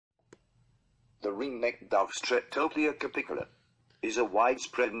The ringneck dove Streptococcus capicola is a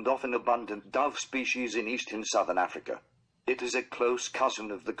widespread and often abundant dove species in east and southern Africa. It is a close cousin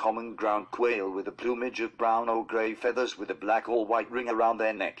of the common ground quail with a plumage of brown or grey feathers with a black or white ring around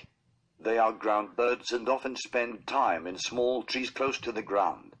their neck. They are ground birds and often spend time in small trees close to the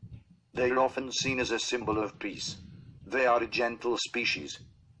ground. They are often seen as a symbol of peace. They are a gentle species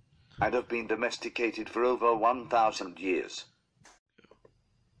and have been domesticated for over 1,000 years.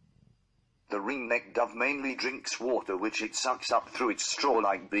 The ringneck dove mainly drinks water which it sucks up through its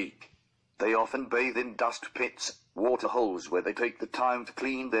straw-like beak. They often bathe in dust pits, water holes where they take the time to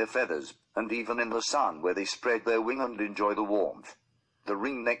clean their feathers, and even in the sun where they spread their wing and enjoy the warmth. The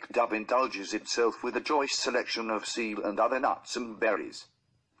ringneck dove indulges itself with a choice selection of seed and other nuts and berries.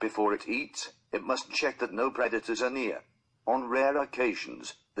 Before it eats, it must check that no predators are near. On rare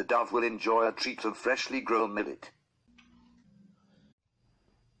occasions, the dove will enjoy a treat of freshly grown millet.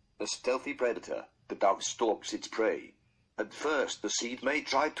 A stealthy predator, the dove stalks its prey. At first the seed may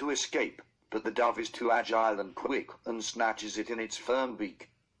try to escape, but the dove is too agile and quick and snatches it in its firm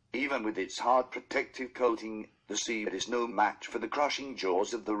beak. Even with its hard protective coating, the seed is no match for the crushing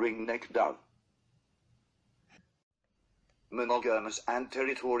jaws of the ringneck dove. Monogamous and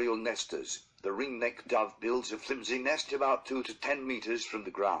territorial nesters, the ringneck dove builds a flimsy nest about 2 to 10 meters from the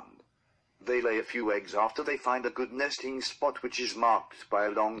ground. They lay a few eggs after they find a good nesting spot which is marked by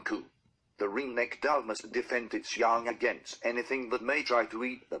a long coo. The ringneck dove must defend its young against anything that may try to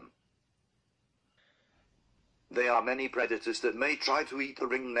eat them. There are many predators that may try to eat the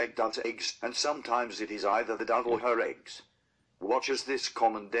ringneck dove's eggs, and sometimes it is either the dove or her eggs. Watch as this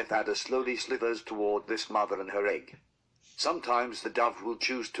common death adder slowly slithers toward this mother and her egg. Sometimes the dove will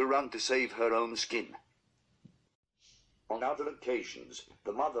choose to run to save her own skin. On other occasions,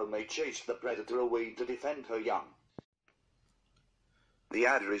 the mother may chase the predator away to defend her young. The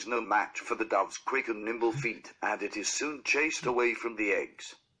adder is no match for the dove's quick and nimble feet, and it is soon chased away from the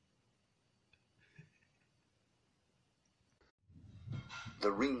eggs.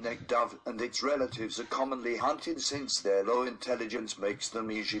 The ringneck dove and its relatives are commonly hunted since their low intelligence makes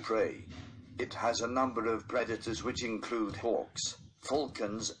them easy prey. It has a number of predators which include hawks,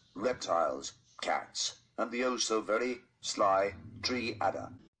 falcons, reptiles, cats, and the oh-so-very sly tree adder.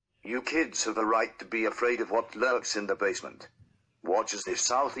 You kids have a right to be afraid of what lurks in the basement. Watch as this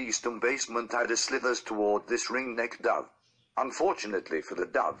southeastern basement adder slithers toward this ringneck dove. Unfortunately for the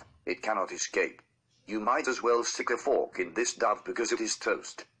dove, it cannot escape. You might as well stick a fork in this dove because it is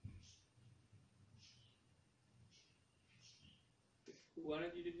toast.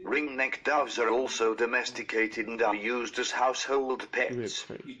 Ringneck doves are also domesticated and are used as household pets.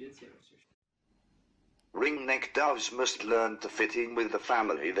 Ringneck doves must learn to fit in with the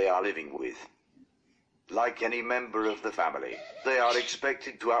family they are living with. Like any member of the family, they are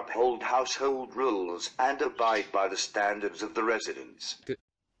expected to uphold household rules and abide by the standards of the residents.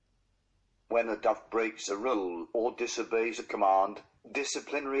 When a dove breaks a rule or disobeys a command,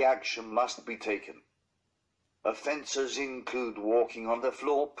 disciplinary action must be taken. Offences include walking on the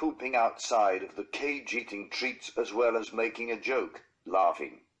floor, pooping outside of the cage, eating treats as well as making a joke,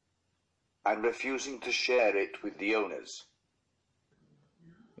 laughing, and refusing to share it with the owners.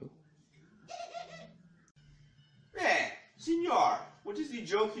 Signor, what is the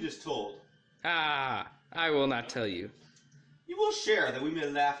joke you just told? Ah, I will not tell you. You will share that we may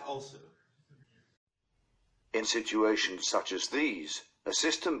laugh also. In situations such as these, a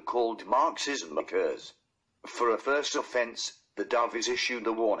system called marxism occurs. For a first offense, the dove is issued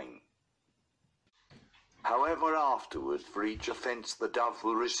a warning. However, afterward, for each offense, the dove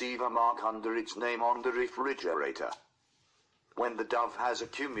will receive a mark under its name on the refrigerator. When the dove has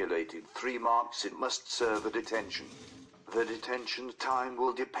accumulated 3 marks, it must serve a detention. The detention time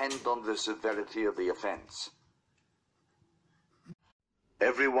will depend on the severity of the offense.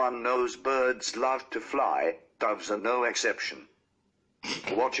 Everyone knows birds love to fly, doves are no exception.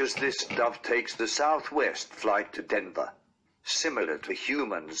 Watch as this dove takes the southwest flight to Denver. Similar to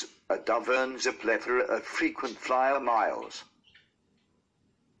humans, a dove earns a plethora of frequent flyer miles.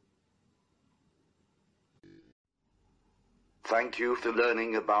 Thank you for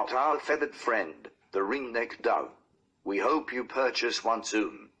learning about our feathered friend, the ringneck dove. We hope you purchase one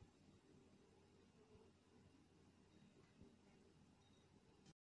soon.